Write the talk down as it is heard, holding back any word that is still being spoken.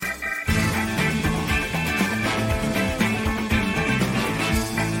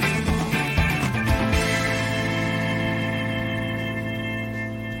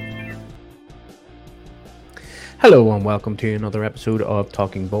Hello and welcome to another episode of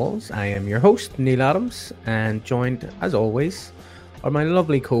Talking Balls. I am your host, Neil Adams, and joined, as always, are my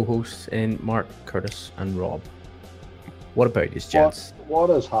lovely co-hosts in Marc Curtis and Rob. What about you, gents? What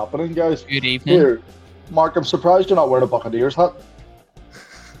is happening, guys? Good evening. Here, Mark, I'm surprised you're not wearing a Buccaneers hat.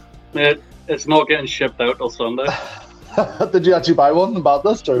 It's not getting shipped out till Sunday. Did you actually buy one and bought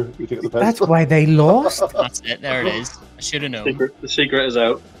this, or you think it's the piss? That's why they lost. That's it. There it is. I should have known. The secret is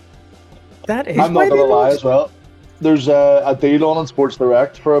out. That is I'm why not going to they lie lost. as well. There's a deal on Sports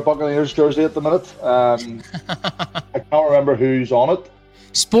Direct for a Buccaneers jersey at the minute. I can't remember who's on it.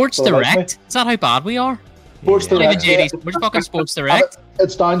 Sports So like Direct? Is that how bad we are? Sports Not even Direct. JD. Which fucking Sports Direct?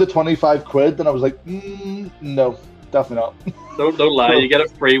 It's down to 25 quid, and I was like, no, definitely not. Don't lie. You get it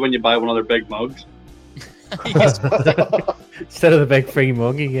free when you buy one of their big mugs. Instead of the big free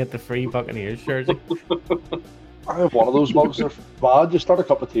mug, you get the free Buccaneers jersey. I have one of those mugs. They're bad. You start a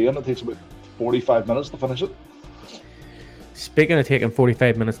cup of tea, and it takes about 45 minutes to finish it. Speaking of taking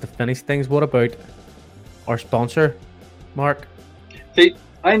 45 minutes to finish things, what about our sponsor, Mark? See,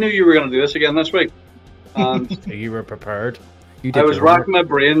 I knew you were going to do this again this week. And So you were prepared. You I was your homework. racking my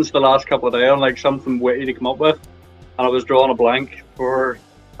brains the last couple of days on like something witty to come up with, and I was drawing a blank for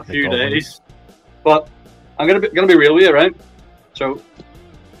a few always. days. But I'm gonna be real with you, right? So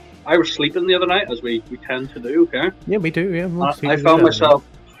I was sleeping the other night, as we tend to do. Okay, Yeah, we do. Yeah, most I people found do that, myself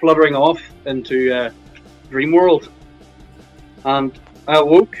fluttering off into dream world, and I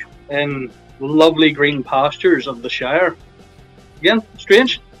awoke in lovely green pastures of the Shire. Again,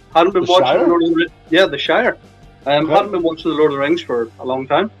 strange. Hadn't been The watching Shire? the Lord of the Rings. Yeah, the Shire. Okay. Hadn't been watching the Lord of the Rings for a long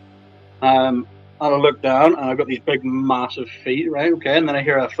time. And I look down, and I've got these big, massive feet, right? Okay, and then I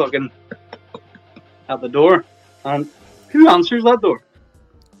hear a fucking at the door, and who answers that door?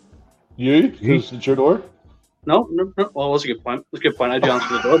 You? Because it's your door? No. Well, that's a good point. That's a good point. I do answer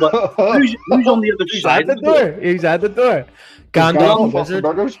the door, but who's on the other He's side at the of the door. He's at the door. Gandalf Gandalf, Buster wizard.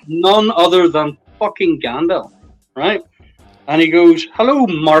 Burgers? None other than fucking Gandalf, right? And he goes, "Hello,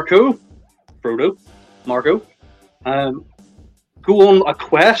 Marco, Frodo, Marco. Go on a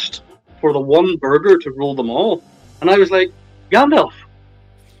quest for the one burger to rule them all." And I was like, "Gandalf,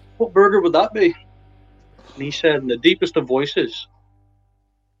 what burger would that be?" And he said, in the deepest of voices,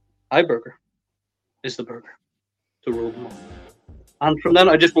 "Hi Burger is the burger to rule them all." And from then,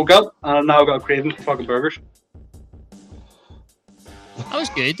 I just woke up, and I've now got a craving for fucking burgers. That was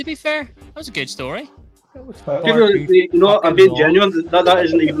good, to be fair. That was a good story. You know, I'm being genuine. That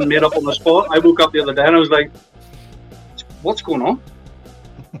isn't even made up on the spot. I woke up the other day and I was like, "What's going on?"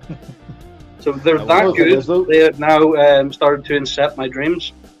 So they're that was good. it, though. They have now started to incept my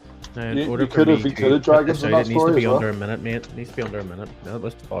dreams. You could have included dragons in that It needs to story be as well. under a minute, mate. It needs to be under a minute. That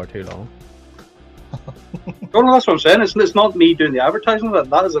was far too long. No, that's what I'm saying. It's not me doing the advertising of that.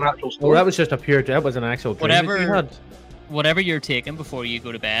 That is an actual Oh, story. that was just a pure. That was an actual dream that you had. Whatever you're taking before you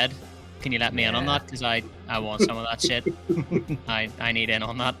go to bed, can you let me in on that? Because I want some of that shit. I need in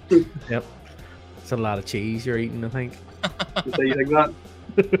on that. Yep. It's a lot of cheese you're eating, I think. So you think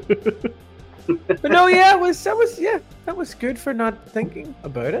that? But no, yeah, that was good for not thinking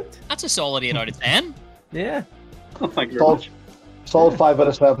about it. That's a solid 8 out of 10. Yeah. Oh, thank you very Solid, much. solid 5 out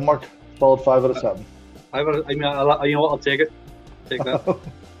of 7, Mark. Solid 5 out of 7. You know what? I'll take it. Take that.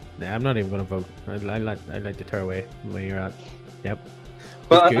 Nah, I'm not even gonna vote. I'd like to tear away where you're at. Yep.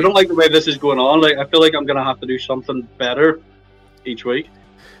 But Good. I don't like the way this is going on. Like, I feel like I'm gonna have to do something better each week.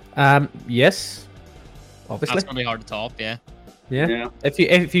 Yes. Obviously. That's going to be hard to top, yeah. Yeah. Yeah.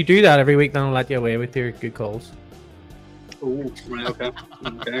 If you do that every week, then I'll let you away with your good calls. Oh, right. Okay.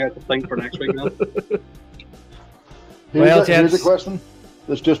 Okay. I got to think for next week now. Well, Here's a gents. question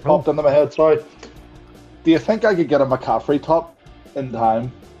that's just popped into my head. Sorry. Do you think I could get a McCaffrey top in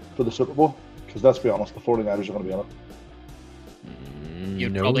time for the Super Bowl? Because let's be honest, the 49ers are going to be on it.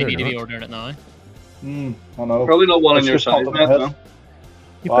 You'd No, probably they're need to be not. ordering it now. I know. Probably not one on It's your just size, popped in my mate. head. No.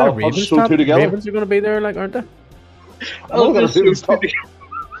 You've Wow, got a I'll Ravens just sew top. two together. Ravens are gonna be there, like, aren't they? I'm not just gonna do so this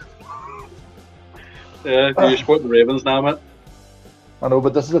Yeah, you're supporting the Ravens now, mate. I know,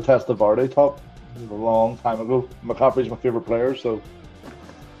 but this is a Testaverde top. This is a long time ago. McCaffrey's my favourite player, so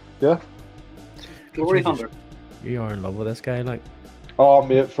yeah. Glory Jesus. Hunter. You are in love with this guy, like. Oh,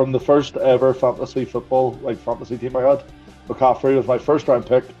 mate, from the first ever fantasy team I had, McCaffrey was my first round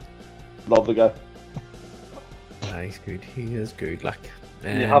pick. Love the guy. Ah, he's good. He is good, like.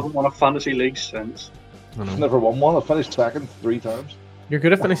 You haven't won a fantasy league since. I know. Never won one. I finished second 3 times. You're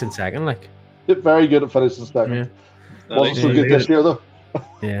good at finishing second, like. Very good at finishing second. Yeah. Wasn't so Yeah, good yeah. this year though.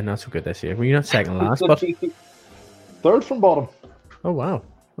 Yeah, not so good this year. Well, you're not second last, but Third from bottom. oh wow,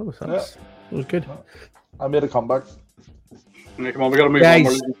 that was good. I made a comeback. Yeah, come on, we gotta move Guys. on.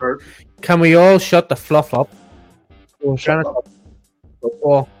 We're losing Kurt. Can we all shut the fluff up So I'm trying to talk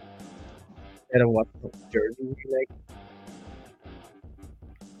football instead of what jersey you like.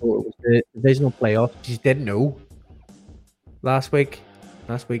 So it was the divisional playoffs. You didn't know last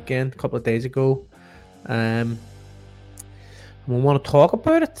weekend, a couple of days ago. We want to talk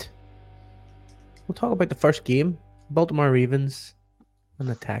about it. We'll talk about the first game, Baltimore Ravens and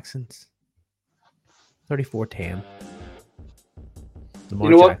the Texans. 34-10.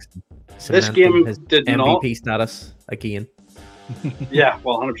 Lamar Jackson. This game his did MVP not. status again. Yeah,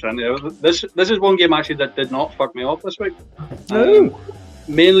 well, 100%. Yeah. This is one game actually that did not fuck me up this week. No.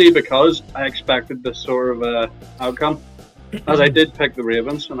 Mainly because I expected this sort of outcome, as I did pick the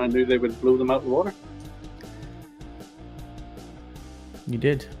Ravens and I knew they would blow them out of the water. You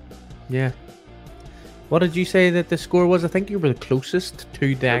did, yeah. What did you say that the score was? I think you were the closest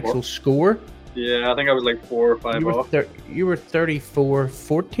to the actual score. Yeah, I think I was like 4 or 5 off. You were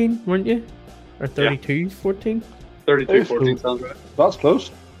 34-14, weren't you? Or 32-14? 32-14 sounds right. That's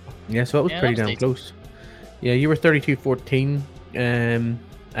close. Yeah, so that was pretty damn close. Yeah, you were 32-14.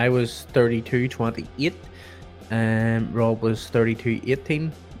 I was 32-28. Rob was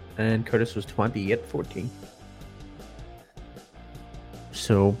 32-18. And Curtis was 28-14.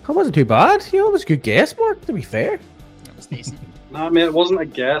 So, that wasn't too bad. You know, it was a good guess, Mark, to be fair. That was decent. Nah, mate, it wasn't a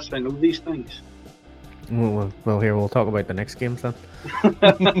guess. I know these things. Well, here, we'll talk about the next games then.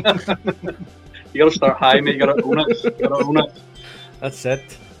 You gotta start high, mate. You gotta own it. That's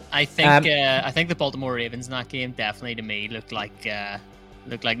it. I think the Baltimore Ravens in that game definitely to me looked like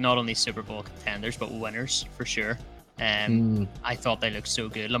not only Super Bowl contenders but winners for sure. I thought they looked so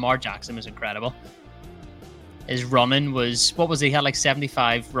good. Lamar Jackson was incredible. His running was he had like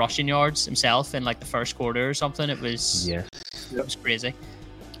 75 rushing yards himself in like the first quarter or something. It was it was crazy.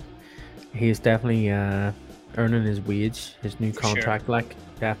 He's definitely earning his wage, his new contract, like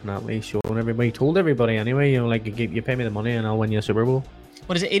definitely showing everybody. Told everybody anyway, you know, like you pay me the money and I'll win you a Super Bowl.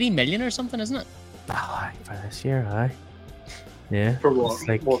 What is it, 80 million or something, isn't it? Oh, for this year, aye. Yeah. For what?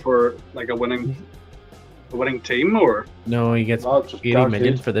 For like a winning team, or? No, he gets 80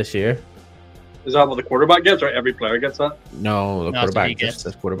 million for this year. Is that what the quarterback gets, or every player gets that? No, the quarterback gets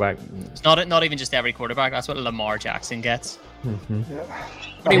this quarterback. It's not even just every quarterback. That's what Lamar Jackson gets. Mm-hmm. Yeah.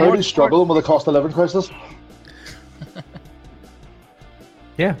 I heard he's struggling with the cost of living crisis.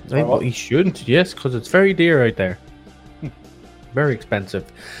 Yeah, he should. Yes, because it's very dear out there. Very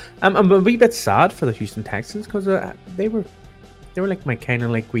expensive. I'm a wee bit sad for the Houston Texans because they were like my kind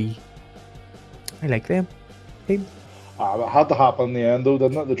of like I like them team. It had to happen in the end, though,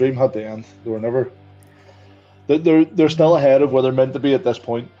 didn't it? The dream had to end. They were never. They're still ahead of where they're meant to be at this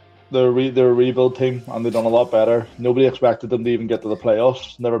point. They're a rebuild team, and they've done a lot better. Nobody expected them to even get to the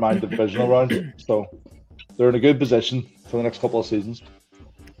playoffs. Never mind the divisional round. So they're in a good position for the next couple of seasons.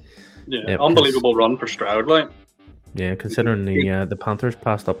 Yeah, unbelievable run for Stroud, like. Yeah, considering the Panthers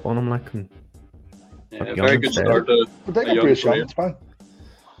passed up on him, like. Very good start to the young career. It's fine.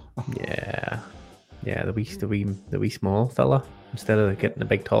 Yeah, the wee small fella instead of getting the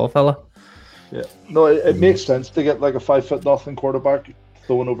big tall fella. Yeah, no, it makes sense to get like a 5'0" quarterback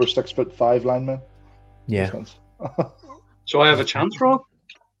throwing over 6'5" lineman. Yeah. So I have a chance, Rob.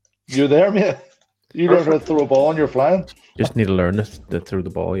 You're there, mate. You learn how to throw a ball and you're flying. Just need to learn to throw the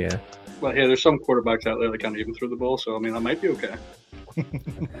ball. Yeah. Well, yeah, there's some quarterbacks out there that can't even throw the ball, so I mean, I might be okay.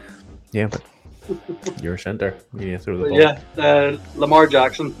 Yeah, but you're a center. You need to throw the ball. Yeah, Lamar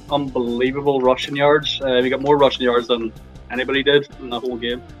Jackson, unbelievable rushing yards. He got more rushing yards than anybody did in the whole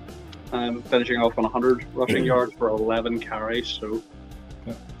game. Finishing off on 100 rushing yards for 11 carries. So,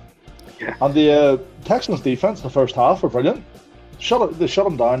 yeah. And the Texans defense, the first half, were brilliant. They shut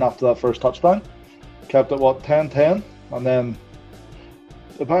them down after that first touchdown. Kept it 10-10, and then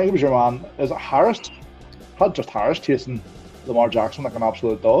I think it was your man. Is it Harris? Had just Harris chasing Lamar Jackson like an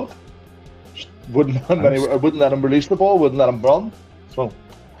absolute dog. Just wouldn't let him release the ball. Wouldn't let him run. So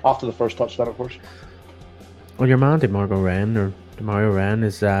after the first touchdown, of course. Well, your man Demario Wren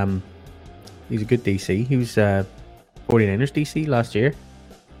is he's a good DC. He was 49ers DC last year.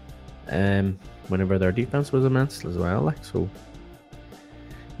 Whenever their defense was immense as well, like so.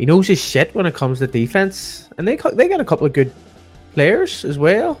 He knows his shit when it comes to defense, and they got a couple of good players as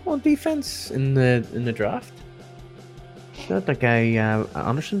well on defense in the draft. That guy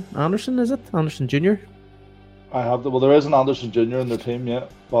Anderson is it? Anderson Jr. I have there is an Anderson Jr. in their team, yeah,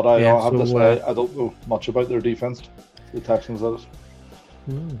 but I have to say I don't know much about their defense. The Texans, that is.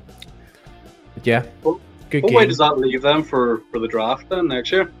 But yeah, good game. What way does that leave them for the draft then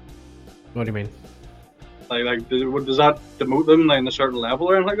next year? What do you mean? Like does that demote them in a certain level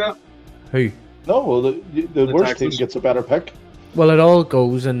or anything like that? Who? No, well the worst team gets a better pick. Well, it all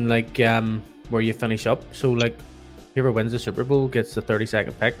goes in like where you finish up. So like Whoever wins the Super Bowl gets the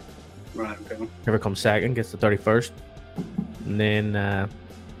 32nd pick. Right. Okay. Whoever comes second gets the 31st. And then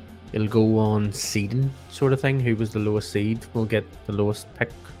it'll go on seeding sort of thing. Who was the lowest seed will get the lowest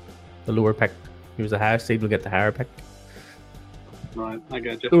pick. The lower pick. Who was the highest seed will get the higher pick. Right. I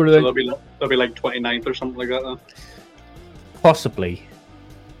get you. Who are So they? they'll be like 29th or something like that. Then. Possibly.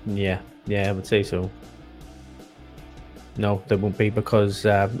 Yeah, I would say so. No, there won't be because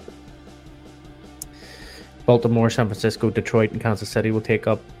Baltimore, San Francisco, Detroit, and Kansas City will take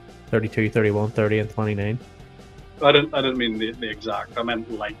up 32, 31, 30, and 29. I didn't mean the exact. I meant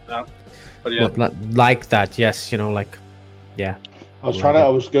like that. But yeah. Well, like that, yes. Yeah. I was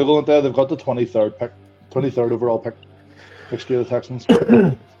googling it there. They've got the 23rd pick, 23rd overall pick. Next year, the Texans.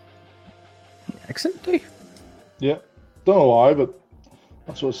 Excellent. They Yeah, don't know why, but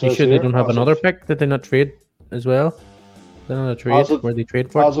that's what it says sure here. they don't have another pick? Did they not trade as well? They don't have a trade. Where they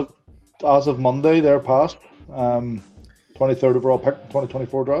trade for? As of Monday, they're past. 23rd overall pick,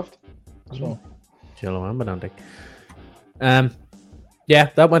 2024 draft. So, Jello and Benantic. Yeah,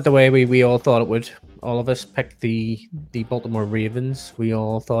 that went the way we all thought it would. All of us picked the Baltimore Ravens. We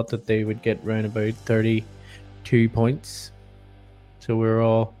all thought that they would get round about 32 points. So we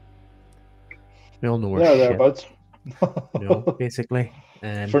all know we're shit, thereabouts. basically.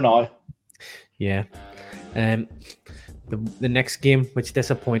 For now. Yeah. The next game, which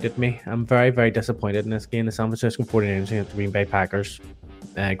disappointed me, I'm very, very disappointed in this game. The San Francisco 49ers against the Green Bay Packers.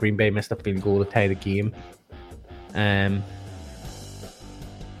 Green Bay missed a field goal to tie the game.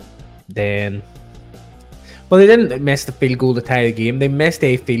 Then, well, they didn't miss the field goal to tie the game. They missed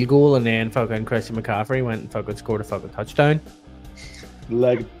a field goal, and then fucking Christian McCaffrey went and fucking scored a fucking touchdown.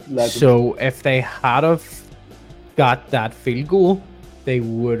 So if they had have got that field goal, they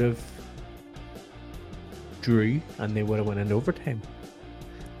would have drew and they would have won in overtime.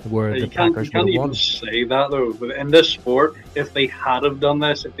 Where You the can't Packers would have even won. say that though. But in this sport, if they had have done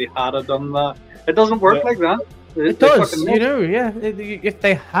this, if they had have done that, it doesn't work like that. It They does, fucking miss. yeah. If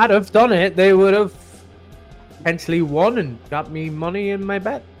they had have done it, they would have potentially won and got me money in my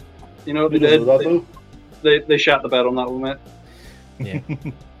bet. You know what You they don't know did? that, though? They shot the bet on that one, mate. Yeah,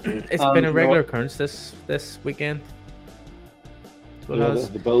 it's You been a know regular what? occurrence this weekend. That's what it Yeah, has.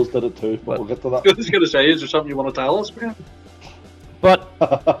 the Bills did it too, but But- we'll get to I was going to say, is there something you want to tell us, man? But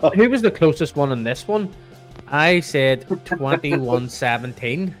that. who was the closest one in this one? I said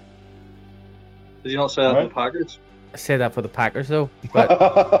 21-17. Did you not say that to Right. the Packers? I said that for the Packers though. But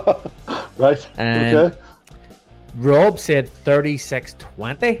Right. Okay. Rob said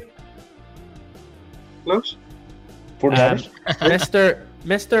 36-20. Close? 49ers.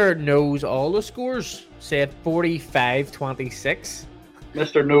 Mr. knows all the scores said 45-26.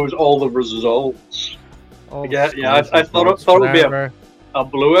 Mister knows all the results. All the Yeah, I scores, thought results, it would be a- whatever. A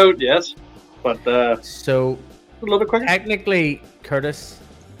blowout, yes, but So a little bit quicker. technically, Curtis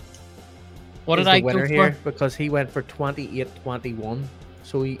What is did I the winner go here for? because he went for 28-21.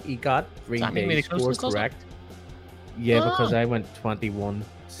 So he got Green that make me Bay's the score closest, does it? correct. Yeah, because Ah. I went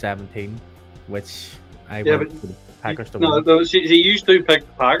 21-17, which I Yeah, went but for the Packers to No, win. no, see, you used to pick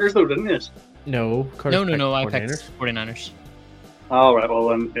the Packers though, didn't you? No, Curtis No, picked I 49ers. picked 49ers. All right, well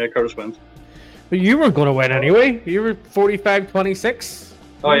then, yeah, Curtis wins. But you weren't going to win anyway. You were 45-26.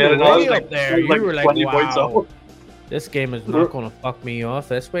 Oh yeah, You were no, I was way like, up there. I was You were like, 20 points wow, off. this game is not going to fuck me off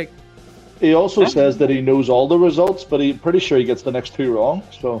this week. He also says that he knows all the results, but he's pretty sure he gets the next two wrong.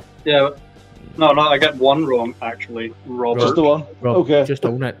 So Yeah, no, I get one wrong actually. Robert. just the one. Rob, Okay. just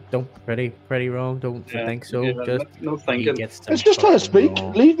own it. Don't pretty wrong. Don't Yeah, think so. yeah, Just no he thinking. gets to It's just how I fucking speak.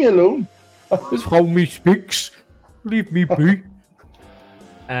 wrong. Leave me alone. It's how me speaks. Leave me be.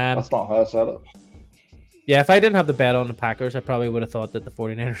 That's not how I said it. Yeah, if I didn't have the bet on the Packers, I probably would have thought that the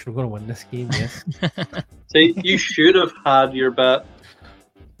 49ers were going to win this game, yes. See, you should have had your bet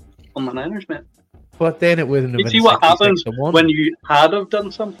on the Niners, mate. But then it wouldn't have You been see what happens 66-1. when you had have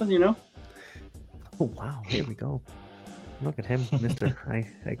done something, you know? Oh, wow, here we go. Look at him, mister.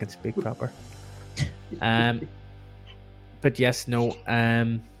 I can speak proper. But yes, no.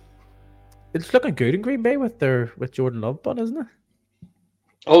 It's looking good in Green Bay with Jordan Love, but isn't it?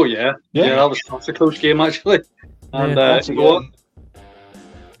 Oh yeah, Yeah. that's a close game actually. And Yeah, that's a go game.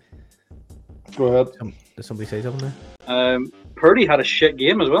 Go ahead. Did somebody say something there? on. Purdy had a shit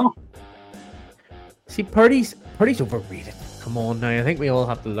game as well. See, Purdy's overrated. Come on now. I think we all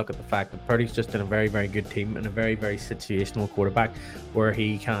have to look at the fact that Purdy's just in a very, very good team and a very, very situational quarterback where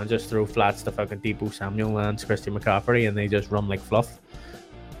he can just throw flats to fucking Debo Samuel and Christian McCaffrey and they just run like fluff.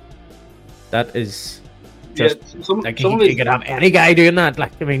 That is just like some of you these- could have any guy doing that.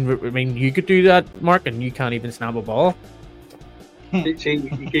 Like I mean, you could do that, Mark, and you can't even snap a ball. See,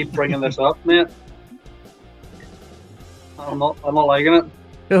 you keep bringing this up, mate. I'm not liking it.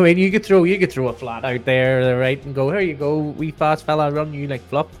 No, I mean, you could throw a flat out there, right, and go, here you go, wee fast fella, run you like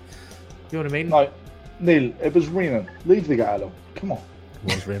flop. You know what I mean? Now, Neil, it was raining. Leave the guy alone. Come on.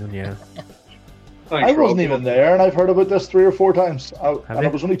 It was raining, yeah. Thanks, I wasn't Rob. even there, and I've heard about this 3 or 4 times. And you?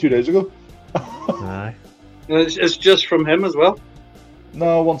 it was only 2 days ago. Aye. It's just from him as well.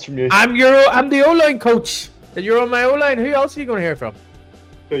 No, once from you. I'm the O-line coach. And you're on my O-line. Who else are you going to hear from?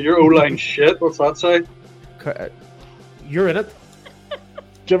 So your O-line shit. What's that say? You're in it.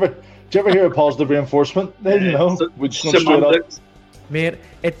 Do you ever hear a positive reinforcement? Then you know, we just go straight up. Semantics. Mate,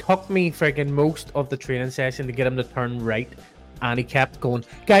 it took me freaking most of the training session to get him to turn right. And he kept going,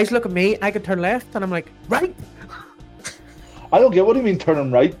 guys, look at me. I can turn left. And I'm like, right. I don't get what do you mean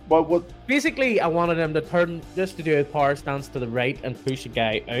turning right? What? Basically, I wanted him to turn just to do a power stance to the right and push a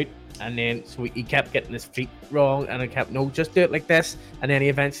guy out. And then, so he kept getting his feet wrong. And I kept, no, just do it like this. And then he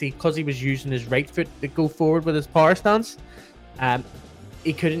eventually, because he was using his right foot to go forward with his power stance,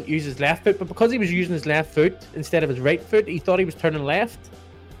 he couldn't use his left foot. But because he was using his left foot instead of his right foot, he thought he was turning left.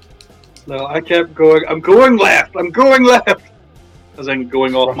 No, I kept going. I'm going left. As in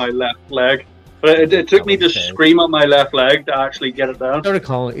going off my left leg. But it took me to scream at my left leg to actually get it down. Started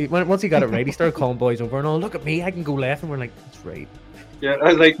calling, once he got it right, he started calling boys over and all, look at me, I can go left. And we're like, that's right. Yeah,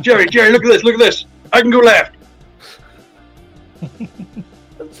 I was like, Jerry, look at this. I can go left.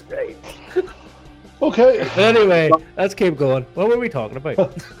 That's right. Okay. Anyway, let's keep going. What were we talking about?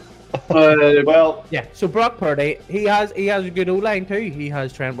 Well, Yeah, so Brock Purdy, he has a good O-line too. He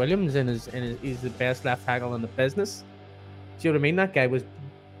has Trent Williams he's the best left tackle in the business. Do you know what I mean? That guy was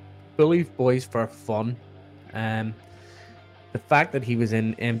bully boys for fun. The fact that he was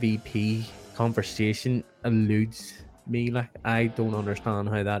in MVP conversation eludes me. Like, I don't understand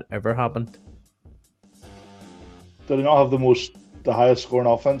how that ever happened. did he not have the highest scoring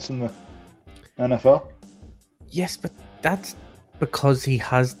offense in the NFL? Yes, but that's because he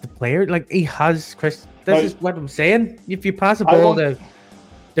has the player. Like, he has Chris. This is what I'm saying. If you pass a ball to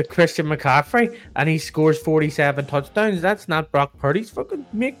Christian McCaffrey and he scores 47 touchdowns, that's not Brock Purdy's fucking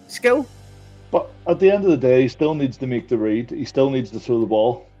skill. But at the end of the day, he still needs to make the read. He still needs to throw the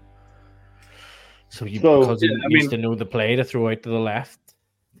ball. Because he needs to know the play to throw out to the left.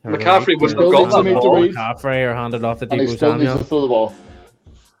 McCaffrey wouldn't Still have needs got to that make the ball. read, McCaffrey or hand it off to and he Debo still needs to Samuel. throw the ball.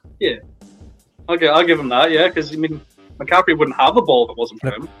 Yeah. Okay, I'll give him that, yeah, because, I mean, McCaffrey wouldn't have the ball if it wasn't for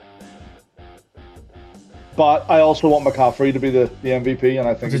him. But I also want McCaffrey to be the MVP, and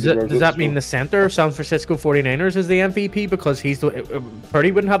I think Does that mean the center of San Francisco 49ers is the MVP because he's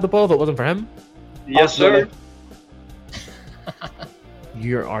Purdy wouldn't have the ball if it wasn't for him? Yes, sir.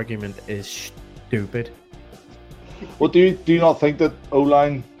 Your argument is stupid. Well, do you not think that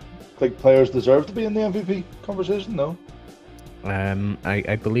O-line players deserve to be in the MVP conversation? No.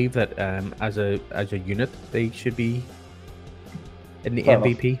 I believe that as a unit they should be in the Fair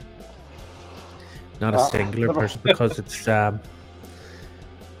MVP. Not a singular person because it's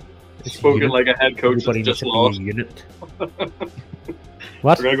Spoken like a head coach everybody that's needs just to be lost. a unit.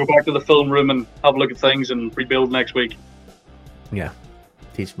 What? We're going to go back to the film room and have a look at things and rebuild next week. Yeah.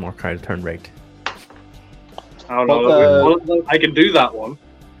 Teach Mark how to turn right. I don't know. I can do that one.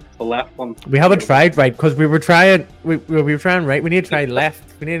 The left one. We haven't tried right because we were trying right. We need to try left.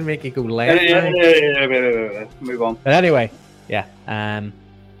 We need to make it go left. Yeah. Move on. But anyway, yeah.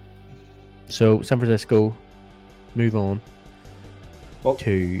 So San Francisco move on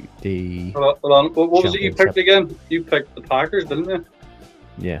to the Hold on. What was it you championship. picked again? You picked the Packers, didn't you?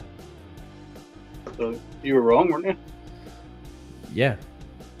 Yeah. So you were wrong, weren't you? Yeah.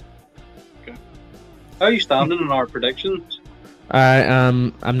 How are you standing in our predictions?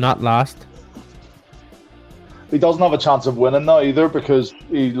 I'm not last. He doesn't have a chance of winning now either because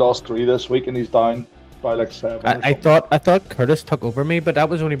he lost 3 this week and he's down by 7. I thought Curtis took over me, but that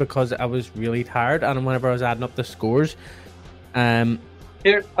was only because I was really tired and whenever I was adding up the scores,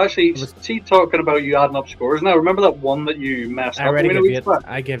 Here, actually, see, talking about you adding up scores now, remember that one that you messed I up? already give you it. Back?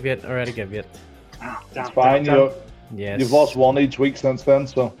 I give you it. Already give you it. Oh, It's fine. Yes. You've lost 1 each week since then,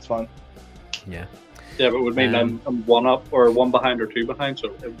 so it's fine. Yeah. Yeah, but it would mean I'm 1 up or 1 behind or 2 behind,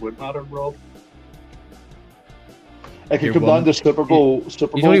 so it would matter, Rob. It could You're come down to Super Bowl He's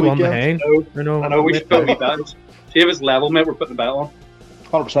only one weekend. behind. I know we should put me down. See if it's level, mate. We're putting a bet on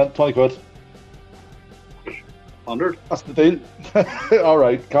 100%, 20 quid. 100. That's the deal. All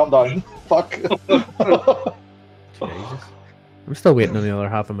right, calm down. Fuck. Jesus. I'm still waiting on the other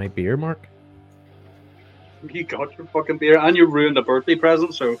half of my beer, Mark. You got your fucking beer, and you ruined a birthday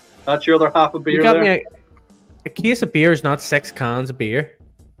present, so that's your other half of beer You got there. me a case of beer is not 6 cans of beer.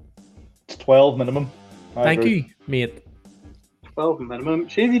 It's 12 minimum. I Thank agree. you, mate. 12 minimum.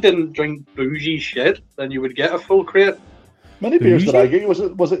 See if you didn't drink bougie shit, then you would get a full crate. Many beers did I get you? Was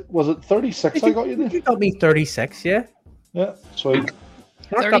it 36 I got you there? You got me 36, yeah. Yeah, sweet.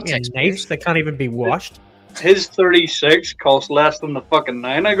 Mark got me a 36 knife beers. that can't even be washed. His 36 cost less than the fucking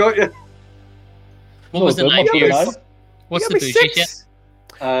 9 I got you. What was the it nine must be beers? nine. What's You the got me bougie shit? 6.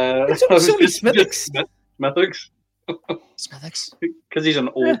 It's only Smithwick's. Smithwick's. Smithwick's. Because he's an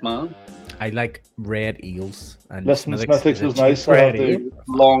old man. I like red eels. And Listen, Smithwick's Smithwick's is is a nice. cheap I red have to- eel.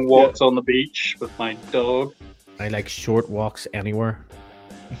 Long walks on the beach with my dog. I like short walks anywhere.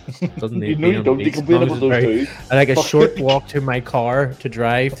 Doesn't You need know to be you on don't. the You beach, complain as long about as it's those very- too. I like a Fuck. short walk to my car to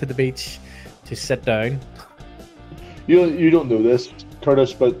drive to the beach to sit down. You don't know this,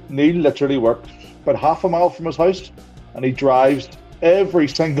 Curtis, but Neil literally works about half a mile from his house, and he drives every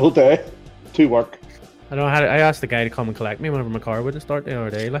single day to work. I know. I asked the guy to come and collect me whenever my car wouldn't start the other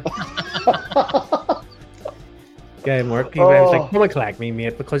day. Like, guy in work, he was like, "Come and collect me,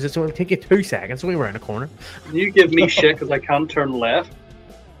 mate, because it's only take you 2 seconds. We were in a corner. You give me shit because I can't turn left.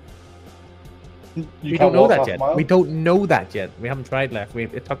 You We can't don't know walk that half a yet. mile? We don't know that yet. We haven't tried left.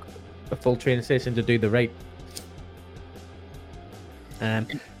 It took a full train station to do the right.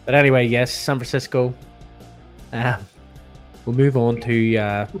 But anyway, yes, San Francisco. We'll move on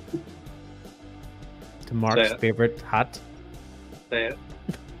to Mark's Say it. favorite hat. Say it.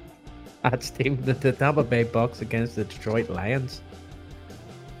 Hats team, the Tampa Bay Bucks against the Detroit Lions.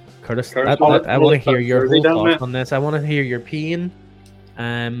 Curtis, Curtis, I want to hear that your jersey whole down thoughts there. on this. I want to hear your opinion.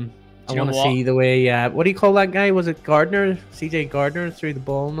 I Do you want know to what? see the way. What do you call that guy? Was it Gardner? CJ Gardner threw the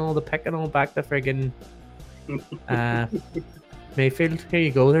ball and all the picking all back to friggin' Mayfield. Here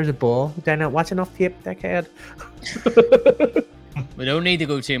you go. There's a ball. Down there. Watch enough tape, dickhead. We don't need to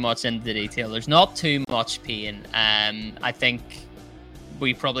go too much into the detail. There's not too much pain. I think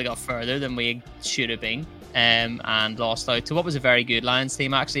we probably got further than we should have been, and lost out to what was a very good Lions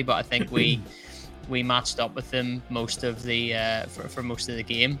team actually. But I think we matched up with them most of the for most of the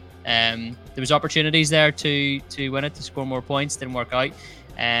game. There was opportunities there to win it, to score more points. Didn't work out.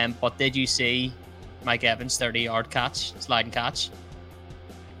 But did you see Mike Evans' 30-yard catch, sliding catch?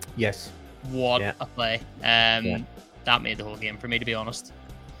 Yes. What Yeah. a play! Yeah. That made the whole game for me, to be honest.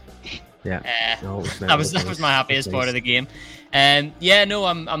 Yeah. No, That was my happiest part of the game. Yeah, no,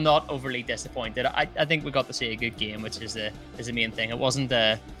 I'm not overly disappointed. I think we got to see a good game, which is the main thing. It wasn't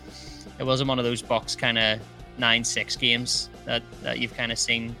one of those Bucks kind of 9-6 games that you've kind of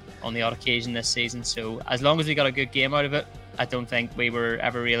seen on the odd occasion this season. So as long as we got a good game out of it, I don't think we were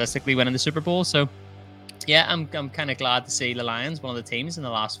ever realistically winning the Super Bowl. So yeah, I'm kind of glad to see the Lions, one of the teams in the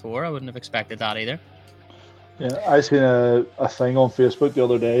last 4. I wouldn't have expected that either. Yeah, I seen a thing on Facebook the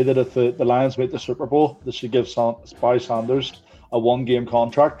other day that if the Lions make the Super Bowl, they should give Barry Sanders a 1-game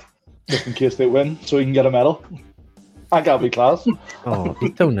contract just in case they win, so he can get a medal. I gotta be class. Oh, it'd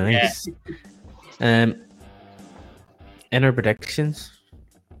be so nice. In our predictions,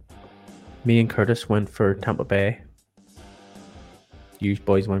 me and Curtis went for Tampa Bay. You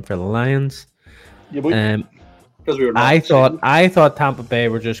boys went for the Lions. Yeah, boy. Because we were not I seeing- thought Tampa Bay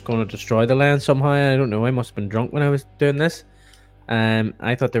were just going to destroy the Lions somehow. I don't know. I must have been drunk when I was doing this.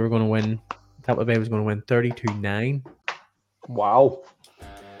 I thought they were going to win. Tampa Bay was going to win 32-9. Wow.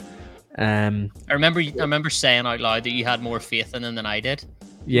 I remember saying out loud that you had more faith in them than I did.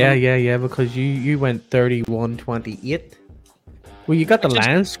 Yeah. Because you went 31-28. Well, you got the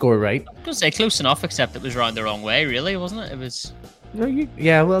Lions score right. I was going to say close enough, except it was round the wrong way, really, wasn't it? It was. No,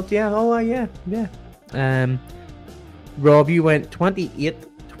 yeah. Oh, yeah. Rob, you went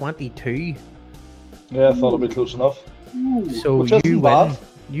 28-22. Yeah, I thought it'd be close enough. So Which isn't you win. bad.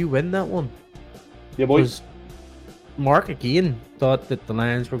 You win that one. Yeah, boy. Because Mark again thought that the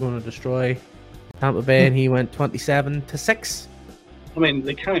Lions were going to destroy Tampa Bay, and he went 27-6. I mean,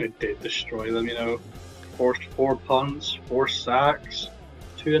 they kind of did destroy them, you know. Forced 4 punts, 4 sacks,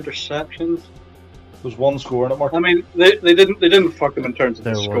 2 interceptions. There's one score in it, Mark. I mean, they didn't fuck them in terms of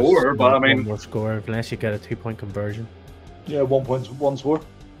There the was score, but I not one mean, more score unless you get a 2-point conversion. Yeah, 1 point, 1 score.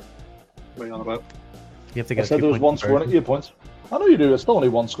 what are you on about? You have to I get a said there was 2-point one score in it, conversion. 8 points. I know you do. It's still only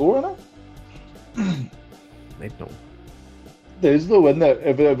 1 score in it. I don't. There is though, isn't it?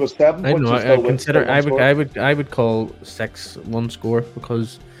 If it was 7 I points, know. you I still win, consider. still one score. I would call 6 1 score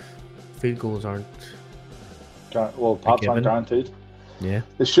because field goals aren't. Well, Pats given. aren't guaranteed. Yeah.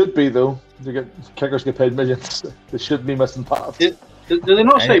 They should be though. Kickers get paid millions. They should be missing Pats. Yeah. Do they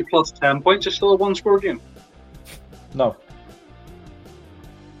not say plus 10 points is still a 1-score game? No,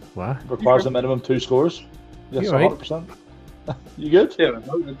 What? requires a minimum 2 scores. Yes, You're right. 100%. You good? Yeah,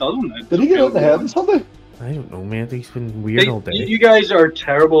 it doesn't. Did he get it in the head on Sunday? I don't know, man. He's been weird all day. You guys are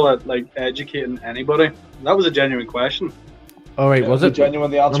terrible at like educating anybody. That was a genuine question. All right, was Yeah, it? genuine?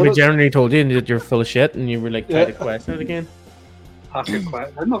 The And answer we is generally told you that you're full of shit, and you were like trying to Yeah. question it again. ask a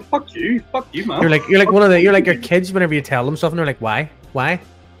question. No, fuck you, man. You're like you're like your kids whenever you tell them stuff, and they're like, why?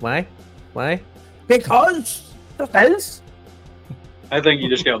 Because defense. I think you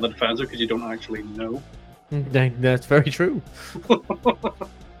just get on the defensive because you don't actually know. That's very true.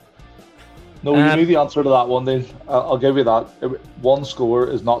 No, you knew the answer to that one, Neil. I'll give you that. One score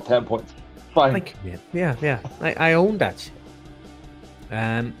is not 10 points. Fine. Like, yeah. I own that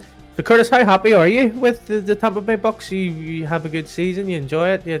shit. So Curtis, how happy are you with the Tampa Bay Bucks? You have a good season. You enjoy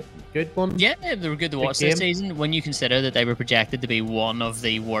it. You had a good one. Yeah, they were good to watch this season. When you consider that they were projected to be one of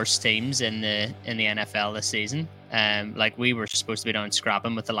the worst teams in the NFL this season, like we were supposed to be down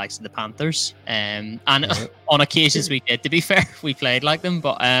scrapping with the likes of the Panthers, and on occasions we did. To be fair, we played like them,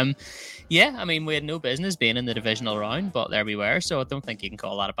 but yeah, I mean we had no business being in the divisional round, but there we were. So I don't think you can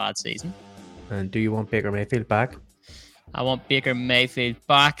call that a bad season. And do you want Baker Mayfield back? I want Baker Mayfield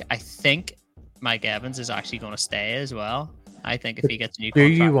back. I think Mike Evans is actually going to stay as well. I think if he gets a new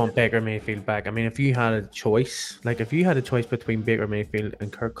contract. Do you want Baker Mayfield back? I mean, if you had a choice, between Baker Mayfield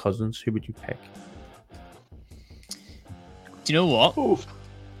and Kirk Cousins, who would you pick? Do you know what? Oof.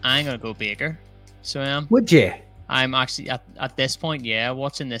 I'm going to go Baker. So I am. Would you? I'm actually, at this point,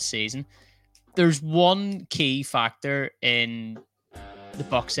 watching this season, there's one key factor in the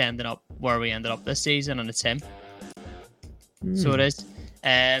Bucks ending up where we ended up this season, and it's him. So it is.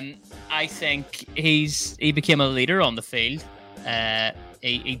 I think he became a leader on the field.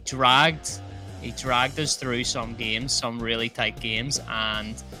 He dragged us through some games, some really tight games,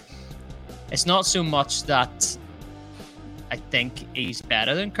 and it's not so much that I think he's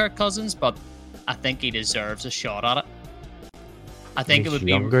better than Kirk Cousins, but I think he deserves a shot at it. I think it would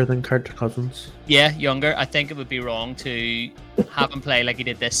be younger than Kirk Cousins. Yeah, younger. I think it would be wrong to have him play like he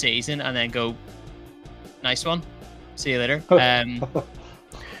did this season and then go, nice one. See you later.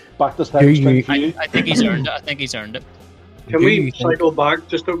 Back to string for you. I think he's earned it. Can we cycle back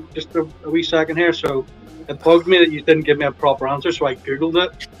just a wee second here? So it bugged me that you didn't give me a proper answer, so I googled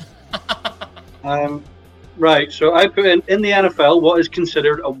it. Right. So I put in the NFL what is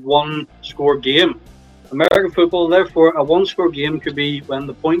considered a one-score game. American football, therefore, a one-score game could be when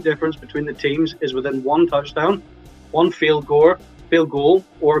the point difference between the teams is within one touchdown, one field goal,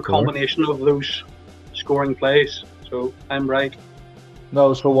 or a combination of those scoring plays. So I'm right.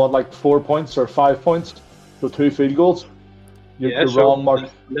 No, so what, like 4 points or 5 points? So 2 field goals? You're wrong, Mark.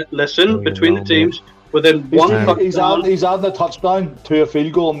 Listen, between the teams, within one touchdown. He's adding a touchdown to a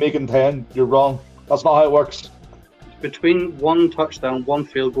field goal and making 10. You're wrong. That's not how it works. Between one touchdown, one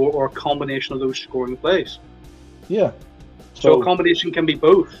field goal, or a combination of those scoring plays. Yeah. So a combination can be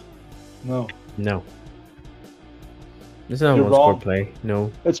both. No. It's not a one-score play.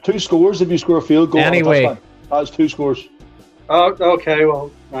 No. It's 2 scores if you score a field goal. Anyway. That's 2 scores. Oh, okay.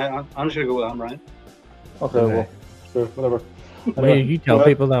 Well, I'm just going to go with that, right? Okay, well, sure, whatever. Anyway, you tell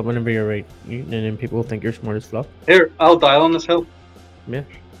people that whenever you're right, and then people will think you're smart as fuck. Here, I'll dial on this hill. Yeah.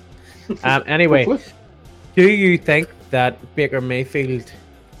 Anyway, do you think that Baker Mayfield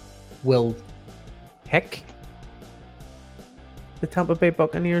will pick the Tampa Bay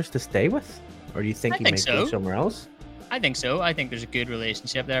Buccaneers to stay with? Or do you think he might go somewhere else? I think so. I think there's a good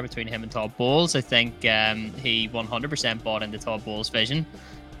relationship there between him and Todd Bowles. I think he 100% bought into Todd Bowles' vision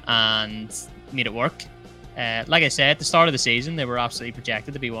and made it work. Like I said, at the start of the season, they were absolutely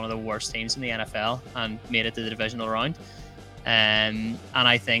projected to be one of the worst teams in the NFL and made it to the divisional round. And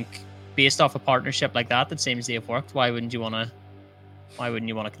I think based off a partnership like that seems to have worked, why wouldn't you want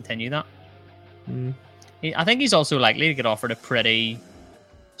to continue that? I think he's also likely to get offered a pretty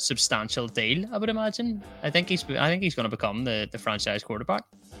substantial deal, I would imagine. I think he's going to become the franchise quarterback.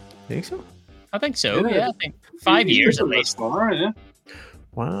 Think so? I think so. Yeah, I think 5 years at least. Yeah.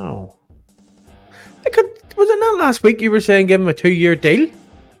 Wow. Was it not last week you were saying give him a 2-year deal?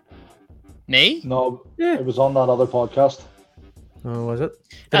 Me? No. Yeah. It was on that other podcast. Oh, was it?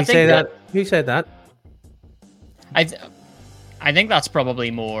 Did he say that? Who said that? I think that's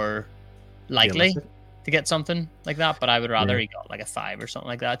probably more likely to get something like that, but I would rather he got like a 5 or something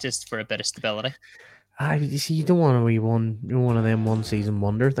like that, just for a bit of stability. You see, you don't want to be one of them one-season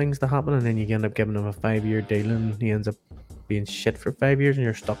wonder things to happen, and then you end up giving him a 5-year deal, and he ends up being shit for 5 years, and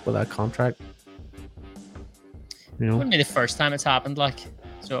you're stuck with that contract. You know, it wouldn't be the first time it's happened, like,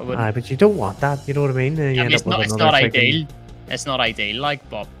 so it wouldn't. But you don't want that. You know what I mean? It's not ideal. It's not ideal, like,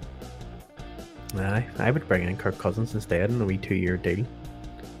 but. I would bring in Kirk Cousins instead in a wee 2-year deal.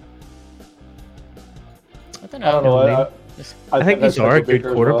 I don't know. I think he's a good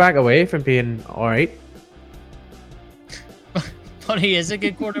quarterback away from being all right. But he is a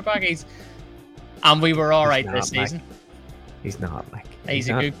good quarterback. And we were all right this season. He's not like. He's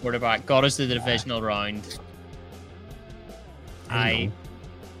a good quarterback. Got us to the divisional round.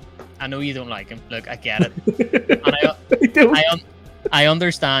 I know you don't like him. Look, I get it. And I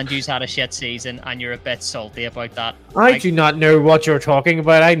understand you've had a shit season and you're a bit salty about that. I do not know what you're talking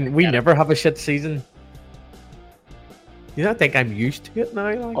about. We never have a shit season. You don't think I'm used to it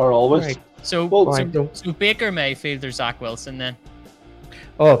now? Like, or always. right. So Baker Mayfield or Zach Wilson then?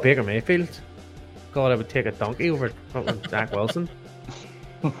 Oh, Baker Mayfield. God, I would take a donkey over fucking Zach Wilson.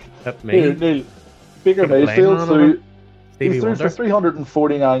 That's me. Neil, Baker Mayfield threw for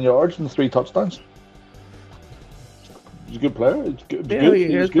 349 yards and 3 touchdowns. He's a good player.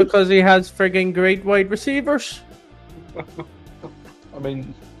 He's good. Because he has frigging great wide receivers. I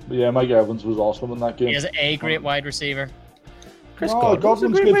mean, yeah, Mike Evans was awesome in that game. He has a great wide receiver. Chris Godwin's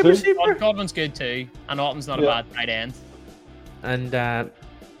a great wide receiver. Godwin's good too, and Alton's not a bad tight end. And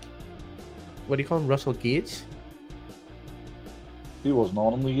what do you call him? Russell Gage? He wasn't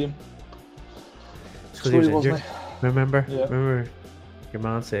on in the game. Because he was injured. Remember? Yeah. Remember your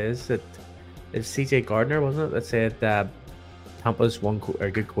man says that it's CJ Gardner, wasn't it? That said Tampa's a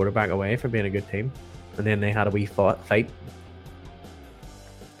good quarterback away from being a good team. And then they had a wee fight.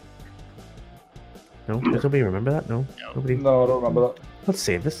 No? Does nobody remember that? No? Nobody? No, I don't remember that. Let's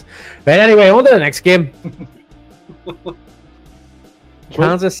save this. Right, anyway, on to the next game.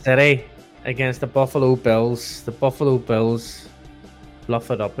 Kansas City against the Buffalo Bills. The Buffalo Bills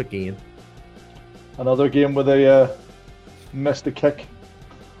bluff it up again. Another game where they missed a kick.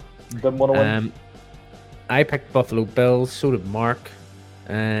 Didn't want to win. I picked Buffalo Bills, so did Mark.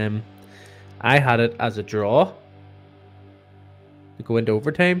 I had it as a draw to go into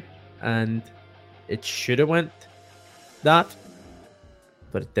overtime, and it should have went that,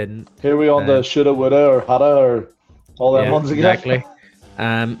 but it didn't. Here we on the shoulda, woulda, or hadda, or all them ones again. Exactly.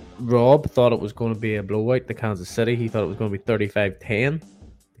 Rob thought it was going to be a blowout to Kansas City. He thought it was going to be 35-10 to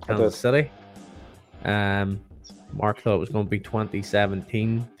Kansas City. Mark thought it was going to be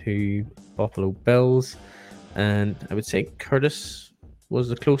 2017 to Buffalo Bills. And I would say Curtis was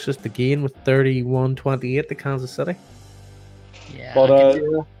the closest to gain with 31-28 to Kansas City. Yeah, but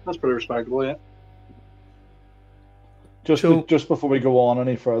that's pretty respectable, yeah. Just before we go on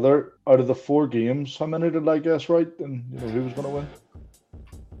any further, out of the 4 games, how many did I guess right? And who was going to win?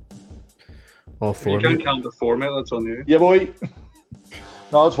 All 4. You can't count the 4, mate. That's on you. Yeah, boy.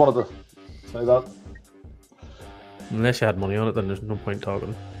 No, I just wanted to say that. Unless you had money on it, then there's no point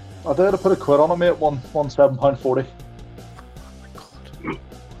talking. I did. I put a quid on it, mate. Won £7.40. Oh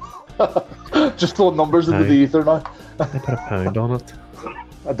my God. Just throwing numbers into the ether now. I put a pound on it.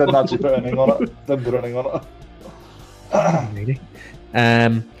 I didn't actually put anything on it. Didn't put anything on it. Really?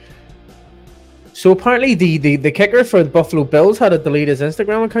 So apparently the kicker for the Buffalo Bills had to delete his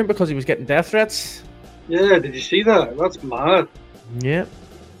Instagram account because he was getting death threats. Yeah, did you see that? That's mad. Yeah.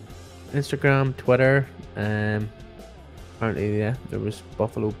 Instagram, Twitter, apparently, yeah, there was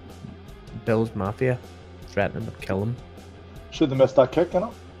Buffalo Bills Mafia threatening to kill him. Should have missed that kick, you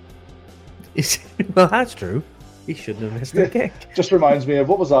know? Well, that's true. He shouldn't have missed the kick. Just reminds me of,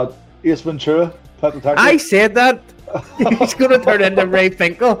 what was that? Ace Ventura? Pet Detective? I said that. He's going to turn into Ray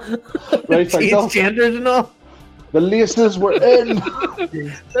Finkel. Ray Finkel. Change genders and all. The laces were in.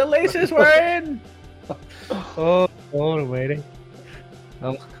 The laces were in. Oh, waiting.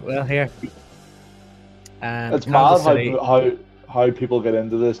 Oh, well, here. It's mad how people get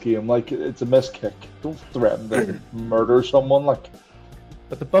into this game. Like, it's a missed kick. Don't threaten to murder someone. Like,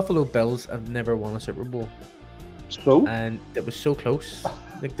 but the Buffalo Bills have never won a Super Bowl. So? And it was so close.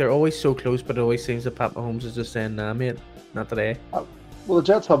 Like, they're always so close, but it always seems that Pat Mahomes is just saying, nah, mate, not today. Well, the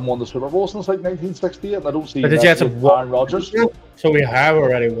Jets haven't won the Super Bowl since like 1968, and I don't see the Jets have won. Aaron Rodgers. So we have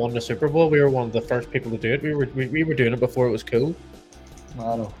already won the Super Bowl. We were one of the first people to do it. We were doing it before it was cool.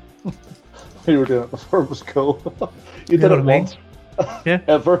 I know. We were doing it before it was cool. You did it once. Yeah.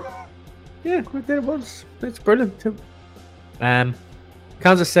 Ever. Yeah, we did it once. It's brilliant too.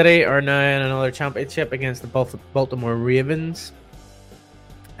 Kansas City are now in another championship against the Baltimore Ravens.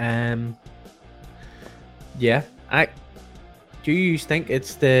 Yeah. Do you think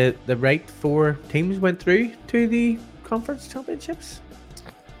it's the right 4 teams went through to the conference championships?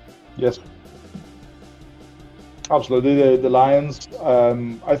 Yes. Absolutely. The Lions,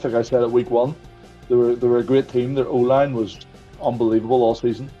 I think I said it week 1, they were a great team. Their O-line was unbelievable all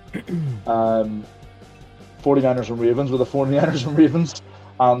season. 49ers and Ravens were the 49ers and Ravens.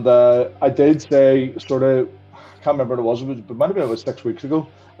 And I did say, sort of, I can't remember what it was, but it might have been about 6 weeks ago,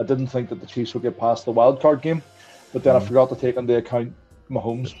 I didn't think that the Chiefs would get past the wild card game. But then I forgot to take into account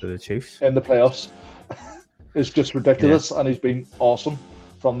Mahomes for the Chiefs in the playoffs. It's just ridiculous, and he's been awesome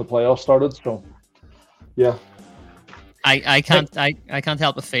from the playoffs started. So, yeah. I can't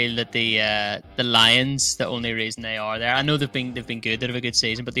help but feel that the Lions, the only reason they are there, I know they've been good, they have a good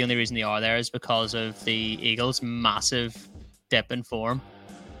season, but the only reason they are there is because of the Eagles' massive dip in form.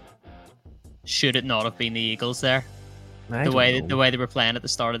 Should it not have been the Eagles there? The way they were playing at the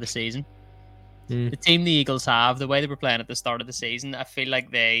start of the season. The team the Eagles have, the way they were playing at the start of the season, I feel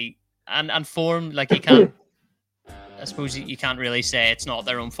like they and form, like, you can't I suppose you can't really say it's not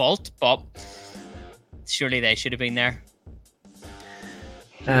their own fault, but surely they should have been there.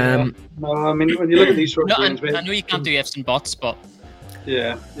 No, I mean, when you look at these sort of games, I know you can't do ifs and buts, but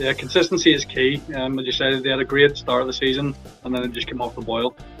yeah, consistency is key. As you said, they had a great start of the season, and then it just came off the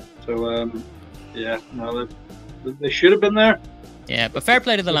boil. So, they should have been there. Yeah, but fair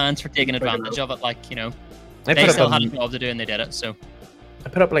play to the Lions for taking advantage of it. Like, you know, they still had a job to do, and they did it. So, I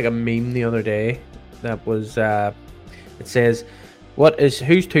put up like a meme the other day that was, it says,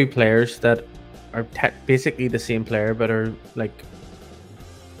 who's two players that are basically the same player but are like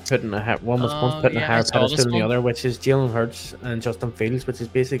putting one was once putting a higher pedestal than the other, which is Jalen Hurts and Justin Fields, which is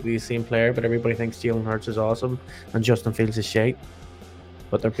basically the same player, but everybody thinks Jalen Hurts is awesome and Justin Fields is shite,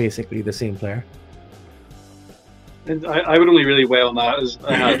 but they're basically the same player. And I would only really weigh on that as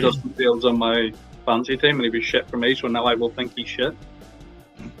I had Justin Fields on my fantasy team and he was shit for me, so now I will think he's shit.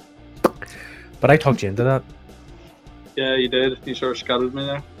 But I talked you into that. Yeah, you did. You sort of scattered me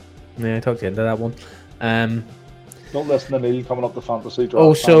there. Yeah, I talked you into that one. Don't listen to Neil coming up the fantasy draft.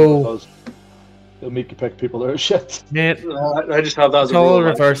 Oh, so they'll make you pick people that are shit. Yeah, I just have that. It's all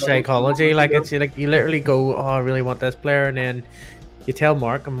reverse psychology. Like, it's like you literally go, "Oh, I really want this player," and then you tell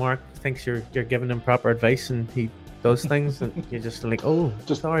Mark, and Mark thinks you're giving him proper advice, and he does things, and you're just like, "Oh,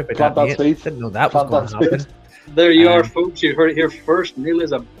 just sorry about that, mate. Didn't know that was going to happen." There you are, folks. You heard it here first. Neil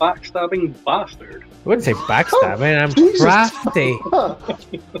is a backstabbing bastard. I wouldn't say backstabbing. I'm crafty.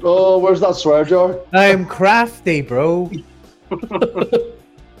 Oh, where's that swear jar? I'm crafty, bro. What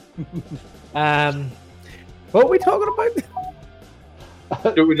are we talking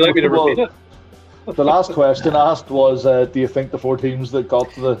about? Would you like me to repeat it? The last question asked was, do you think the four teams that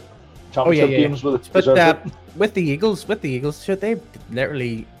got to the championship games with the Eagles, should they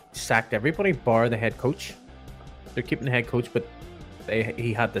literally sacked everybody bar the head coach? They're keeping the head coach, but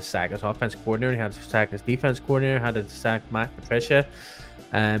he had to sack his offense coordinator, he had to sack his defense coordinator, had to sack Matt Patricia.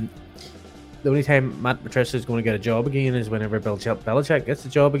 The only time Matt Patricia is going to get a job again is whenever Bill Belichick gets a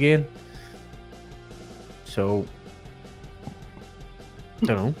job again. So, I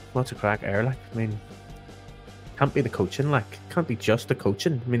don't know. What's a crack air like? I mean, can't be the coaching, like, can't be just the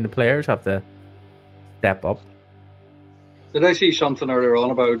coaching. I mean, the players have to step up. Did I see something earlier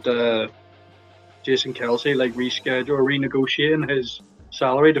on about Jason Kelsey, like renegotiating his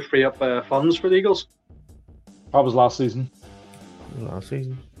salary to free up funds for the Eagles? That was last season. He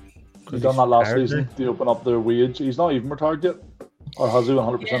done that last season to open up their wage. He's not even retired yet, or has he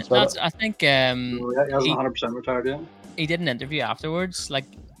 100% said it? I think he hasn't 100% retired yet. He did an interview afterwards, like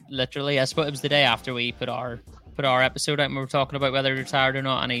literally. I suppose it was the day after we put our episode out, and we were talking about whether he retired or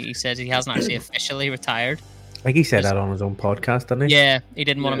not, and he says he hasn't actually officially retired. Like he said that on his own podcast, didn't he? Yeah, he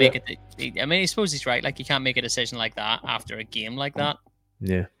didn't want to make it. I mean, I suppose he's right. Like, you can't make a decision like that after a game like that.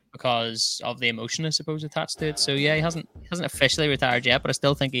 Yeah. Because of the emotion, I suppose, attached to it. So yeah, he hasn't officially retired yet, but I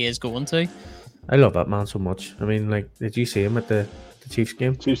still think he is going to. I love that man so much. I mean, like, did you see him at the Chiefs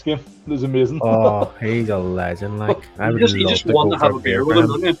game? Chiefs game, it was amazing. Oh, he's a legend. Like, I would love to want to have a beer with him,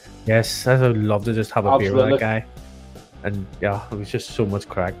 don't you? Yes, I would love to just have a beer with that guy. And yeah, it was just so much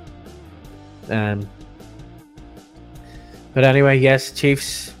crack. But anyway, yes,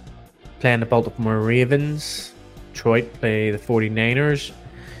 Chiefs playing the Baltimore Ravens. Detroit play the 49ers.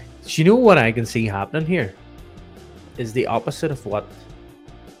 Do you know what I can see happening here? Is the opposite of what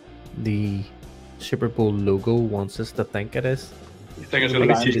the Super Bowl logo wants us to think it is. You think it's going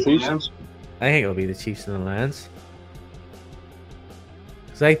to be Chiefs and Lions? I think it'll be the Chiefs and the Lions.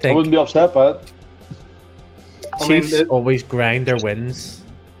 Because I think I wouldn't be upset by it. Chiefs always grind their wins,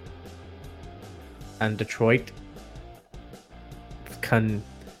 and Detroit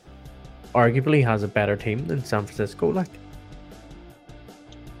arguably has a better team than San Francisco. Like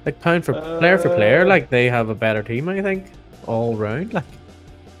pound for player, like they have a better team, I think, all round. Like,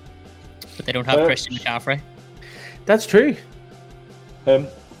 but they don't have Christian McCaffrey. That's true. But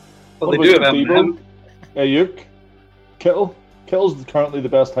they do have him. Ayuk, Kittle. Kittle's currently the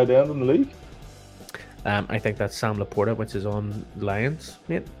best tight end in the league. I think that's Sam Laporta, which is on Lions,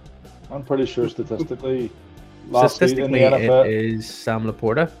 mate. I'm pretty sure statistically last season in the it NFL is Sam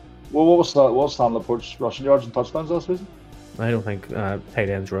Laporta. Well, what was Sam Laporta's rushing yards and touchdowns last season? I don't think tight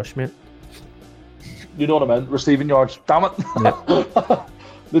ends rush, mate. You know what I meant? Receiving yards. Damn it! Yeah.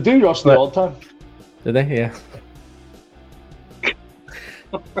 They do rush the odd time. Do they? Yeah.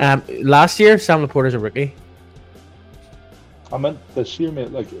 Last year, Sam Laporta's a rookie. I meant this year,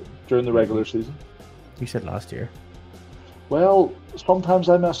 mate, like during the regular season. You said last year. Well, sometimes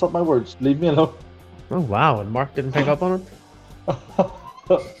I mess up my words. Leave me alone. Oh wow! And Mark didn't pick up on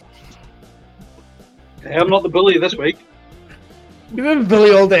it. Hey, I'm not the bully this week. You've been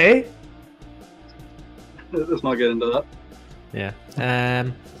Billy all day. Let's not get into that.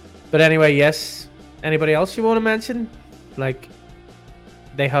 Yeah. But anyway, yes. Anybody else you want to mention? Like,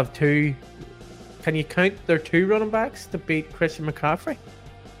 they have two. Can you count their two running backs to beat Christian McCaffrey?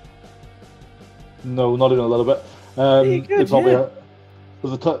 No, not even a little bit. Good, it's probably yeah.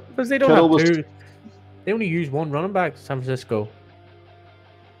 because They don't have two. They only use one running back, San Francisco,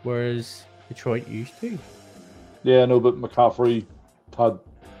 whereas Detroit used to. Yeah, no, but McCaffrey had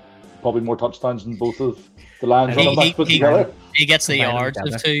probably more touchdowns than both of the Lions running backs put together. He gets the Combine them yards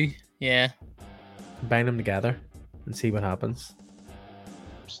together. of two. Yeah. Combine them together and see what happens.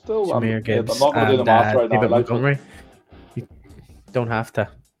 Still, I'm Jameer not Gibbs going to do the math right now. David Like, Montgomery. You don't have to.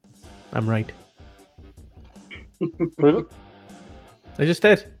 I'm right. prove it? I just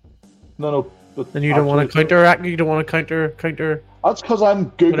did. No. But And you don't want to counteract. You don't want to counter. That's because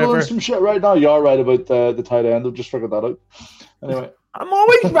I'm googling Whatever. some shit right now. You're right about the tight end. I've just figured that out. Anyway, I'm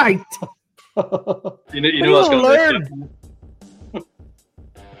always right. You know what's going learn.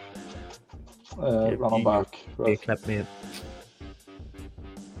 running back. You Right. clip me.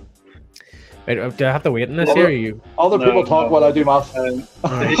 Wait, do I have to wait in this here? Or you? Other No, people talk no. while I do math. Alright,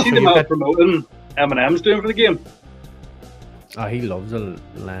 Did you see so the you amount got- of promoting Eminem's doing for the game? Oh, he loves the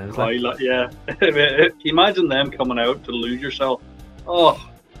Lions. Oh, yeah. Imagine them coming out to lose yourself. Oh,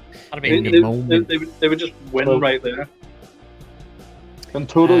 That'd they, be In the moment. they would just win So- right there. In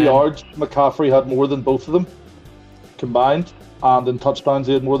total yards, McCaffrey had more than both of them combined, and in touchdowns,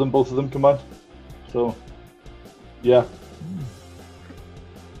 he had more than both of them combined. So, yeah.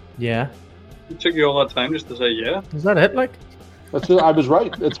 Yeah. It took you all that time just to say yeah. Is that it? Like, That's it. I was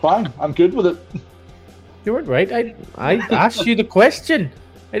right. It's fine. I'm good with it. you weren't right. I asked you the question.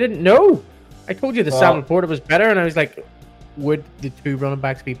 I didn't know. I told you the Sam Laporta was better, and I was like, would the two running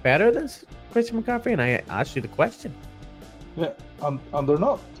backs be better than Christian McCaffrey? And I asked you the question. Yeah, and they're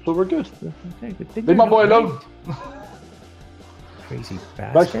not. So we're good. Okay, good thing Leave my you're boy not alone. right. Crazy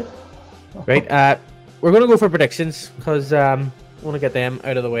bastard. Right, we're going to go for predictions because I want to get them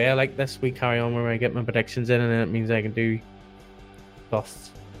out of the way. I like this. We carry on where I get my predictions in, and then it means I can do stuff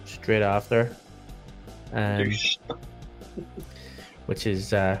straight after. Which is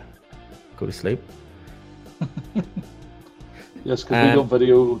go to sleep. Yes, because we don't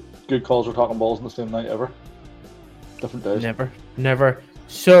video good calls or talking balls on the same night ever. Different days. Never.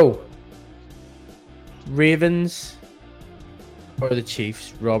 So, Ravens or the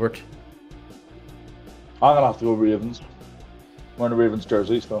Chiefs, Robert? I'm going to have to go Ravens. I'm wearing a Ravens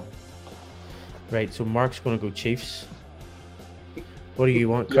jersey, so. Right, so Mark's going to go Chiefs. What do you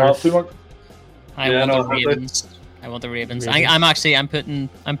want, Yeah, Curtis? two more. I Yeah, want no, the Ravens. I want the Ravens. Ravens.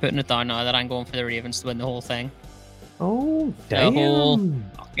 I'm putting it down now that I'm going for the Ravens to win the whole thing. Oh, The damn. whole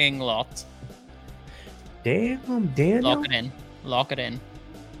fucking lot. Damn. Lock it in.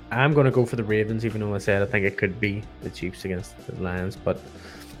 I'm going to go for the Ravens, even though I said I think it could be the Chiefs against the Lions. But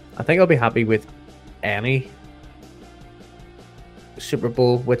I think I'll be happy with any Super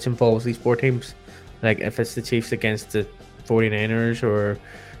Bowl which involves these four teams. Like, if it's the Chiefs against the 49ers or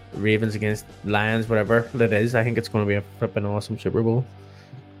Ravens against Lions, whatever that is, I think it's going to be a flipping awesome Super Bowl.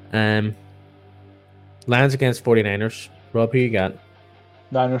 Lions against 49ers. Rob, who you got?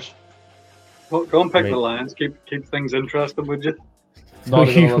 Niners. Well, go and pick Right. the Lions. Keep things interesting, would you? Not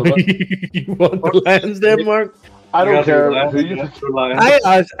even a little bit. You want the Lions there, Mark? I don't You care got who the you Lions, pick. the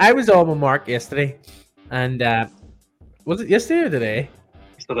Lions. I was on with Mark yesterday, and was it yesterday or today?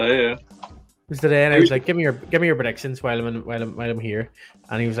 Today, yeah. It was today, and I was like, "Give me your predictions while I'm here."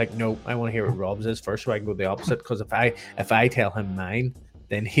 And he was like, "No, I want to hear what Rob's is first, so I can go the opposite. Because if I tell him mine,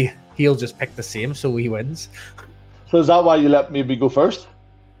 then he'll just pick the same, so he wins." So is that why you let me go first?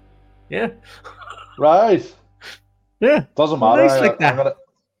 Yeah, Right. yeah. Doesn't matter. Nice like that.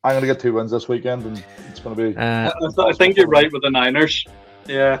 I'm gonna get 2 wins this weekend, and it's gonna be. I think you're right with the Niners.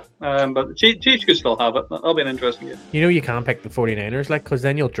 Yeah, but the Chiefs could still have it. That'll be an interesting game. You know, you can't pick the 49ers, like, because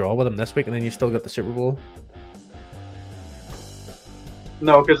then you'll draw with them this week, and then you still got the Super Bowl.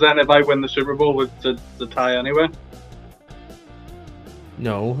 No, because then if I win the Super Bowl with the tie anyway.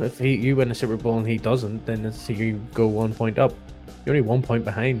 No, if you win the Super Bowl and he doesn't, then you go 1 point up. You're only 1 point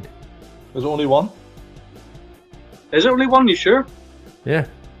behind. There's only one. Is it only one? You sure? Yeah,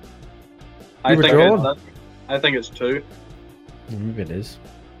 I were think drawn. I think it's two. maybe it is.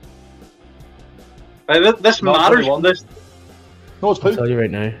 This Not matters. 21. No, it's I'll two. tell you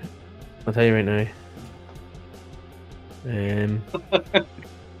right now.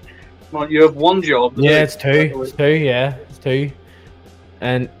 Well, you have one job. to Yeah, do. it's two. It's two. Yeah, it's two.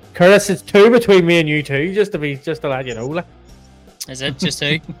 And Curtis, it's two between me and you two. Just to let you know. Like. Is it just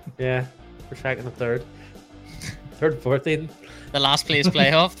two? Yeah, for second and third, third, and fourth. Even. The last place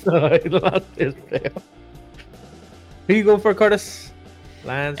playoff. The last is playoff. Who you going for, Curtis?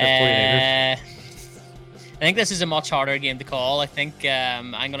 Lions or 49ers? I think this is a much harder game to call. I think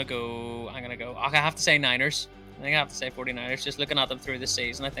I'm gonna go. I have to say Niners. I think I have to say 49ers. Just looking at them through the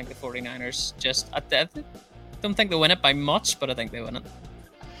season, I think the 49ers I don't think they win it by much, but I think they win it.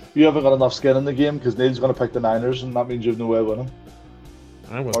 You haven't got enough skin in the game because Neil's going to pick the Niners, and that means you've no way of winning.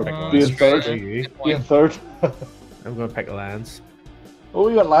 I'm going to pick Or the being Lions. third. Good point. Being third. I'm going to pick the Lions. Oh,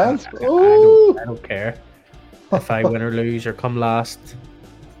 you got Lions? I Oh! don't care if I win or lose or come last.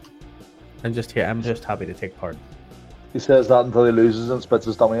 I'm just happy to take part. He says that until he loses and spits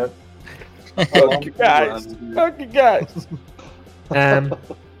his dummy out. Fuck you guys.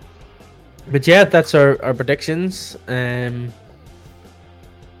 But yeah, that's our predictions. And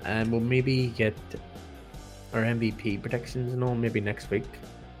we'll maybe get our MVP predictions and all maybe next week.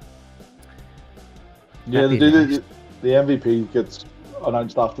 Yeah, Happy they do. next. The MVP gets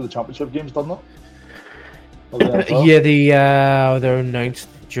announced after the championship games, doesn't it? Of the NFL? Yeah, they're announced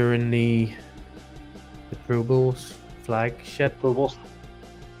during the Pro Bowls flag shit. Pro Bowls.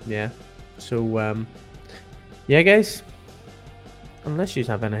 Yeah. So yeah, guys. Unless you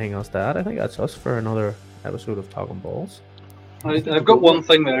have anything else to add, I think that's us for another episode of Talkin Balls. I've got one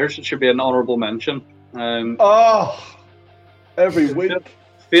thing there. So it should be an honourable mention. Oh, every week.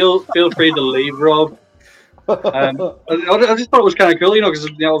 Feel free to leave, Rob. I just thought it was kind of cool, because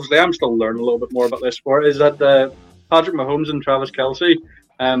obviously I'm still learning a little bit more about this sport. Is that Patrick Mahomes and Travis Kelce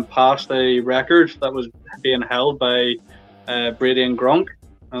passed a record that was being held by Brady and Gronk,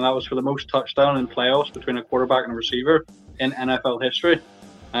 and that was for the most touchdown in playoffs between a quarterback and a receiver in NFL history.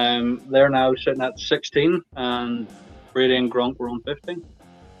 They're now sitting at 16, and Brady and Gronk were on 15.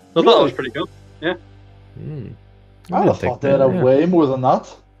 So I thought that was pretty cool. Yeah. I thought they had way more than that.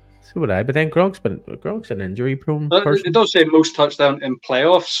 So would I, but then Gronk's an injury prone person. It does say most touchdown in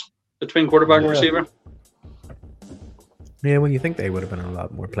playoffs between quarterback and receiver. Yeah, well, you think they would have been a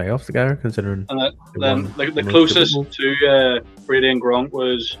lot more playoffs together, considering. And then the closest to Brady and Gronk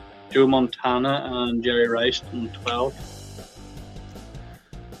was Joe Montana and Jerry Rice in 12.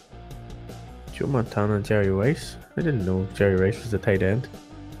 Joe Montana and Jerry Rice. I didn't know Jerry Rice was a tight end.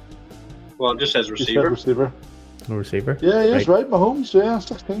 Well, it just says He said receiver. receiver. No receiver. Yeah, he is right. Mahomes,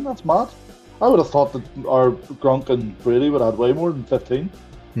 16. That's mad. I would have thought that our Gronk and Brady would have had way more than 15.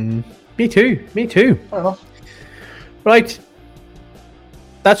 Me too. Fair enough. Right.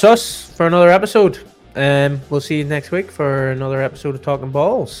 That's us for another episode. We'll see you next week for another episode of Talking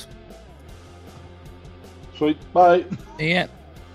Balls. Sweet. Bye. Yeah.